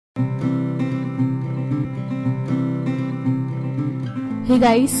Hey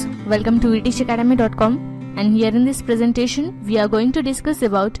guys, welcome to etishacademy.com, and here in this presentation we are going to discuss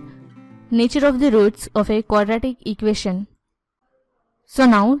about nature of the roots of a quadratic equation. So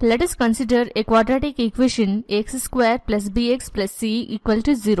now let us consider a quadratic equation x square plus bx plus c equal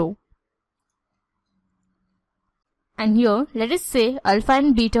to 0. And here let us say alpha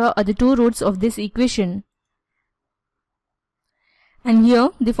and beta are the two roots of this equation. And here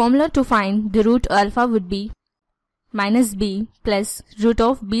the formula to find the root alpha would be minus b plus root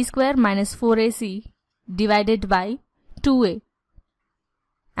of b square minus 4ac divided by 2a.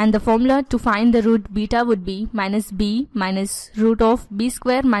 And the formula to find the root beta would be minus b minus root of b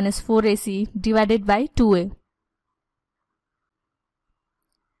square minus 4ac divided by 2a.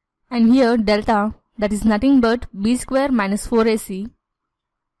 And here delta, that is nothing but b square minus 4ac.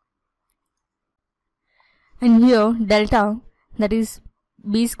 And here delta, that is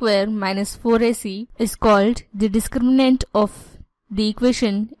b square minus 4ac, is called the discriminant of the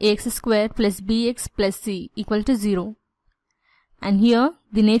equation ax square plus bx plus c equal to 0. And here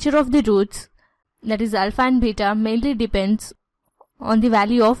the nature of the roots, that is alpha and beta, mainly depends on the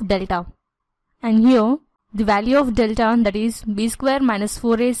value of delta. And here the value of delta, that is b square minus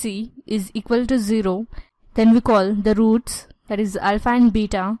 4ac, is equal to 0. Then we call the roots, that is alpha and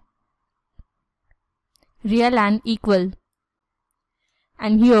beta, real and equal.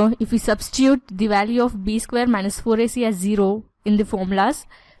 And here if we substitute the value of b square minus 4ac as 0 in the formulas,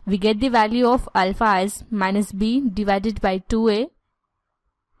 we get the value of alpha as minus b divided by 2a,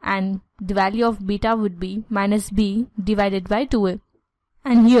 and the value of beta would be minus b divided by 2a.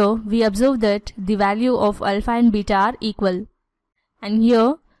 And here we observe that the value of alpha and beta are equal. And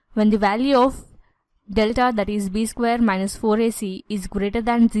here when the value of delta, that is b square minus 4ac, is greater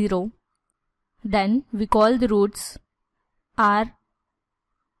than 0, then we call the roots are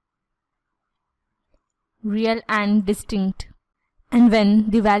real and distinct. And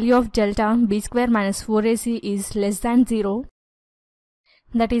when the value of delta b square minus 4ac is less than 0,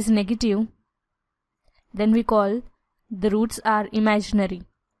 that is negative, then we call the roots are imaginary.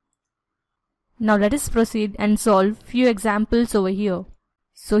 Now let us proceed and solve few examples over here.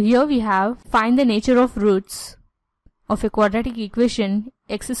 So here we have find the nature of roots of a quadratic equation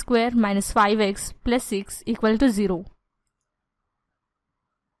x square minus 5x plus 6 equal to 0.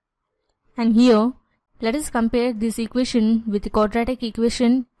 And here let us compare this equation with the quadratic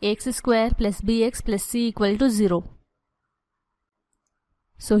equation ax square plus bx plus c equal to 0.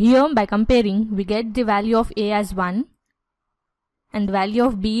 So here by comparing we get the value of a as 1, and the value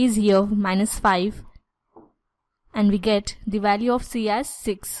of b is here minus 5, and we get the value of c as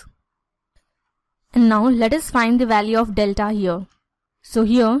 6. And now let us find the value of delta here. So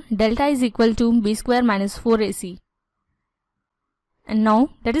here delta is equal to b square minus 4ac. And now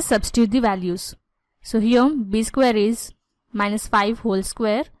let us substitute the values. So here b square is minus 5 whole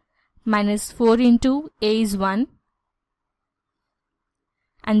square minus 4 into a is 1,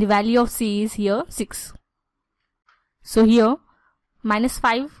 and the value of c is here 6. So here minus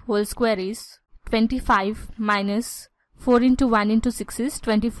 5 whole square is 25 minus 4 into 1 into 6 is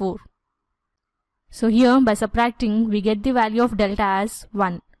 24. So here by subtracting we get the value of delta as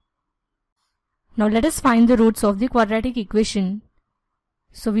 1. Now let us find the roots of the quadratic equation.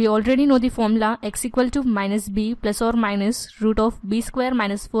 So we already know the formula x equal to minus b plus or minus root of b square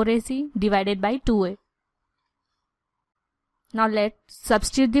minus 4ac divided by 2a. Now let's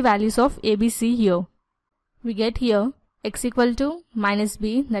substitute the values of a, b, c here. We get here x equal to minus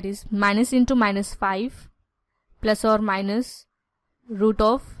b, that is minus into minus 5 plus or minus root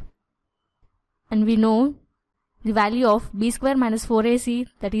of, and we know the value of b square minus 4ac,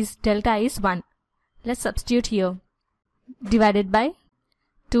 that is delta, is 1. Let's substitute here, divided by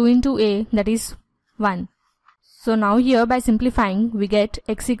 2 into a, that is 1. So now here by simplifying we get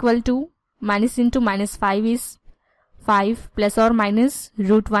x equal to minus into minus 5 is 5 plus or minus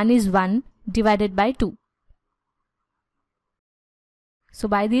root 1 is 1 divided by 2. So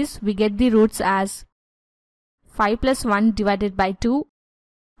by this we get the roots as 5 plus 1 divided by 2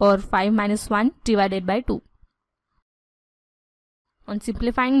 or 5 minus 1 divided by 2. On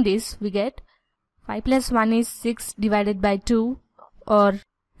simplifying this we get 5 plus 1 is 6 divided by 2 or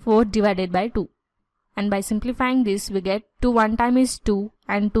 4 divided by 2. And by simplifying this we get 2 1 time is 2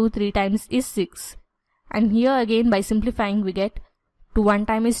 and 2 3 times is 6. And here again by simplifying we get 2 1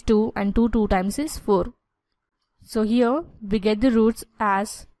 time is 2 and 2 2 times is 4. So here we get the roots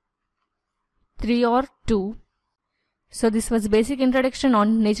as 3 or 2. So this was basic introduction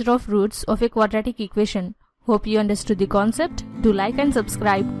on nature of roots of a quadratic equation. Hope you understood the concept. Do like and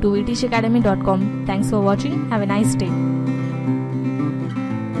subscribe to etishacademy.com. Thanks for watching. Have a nice day.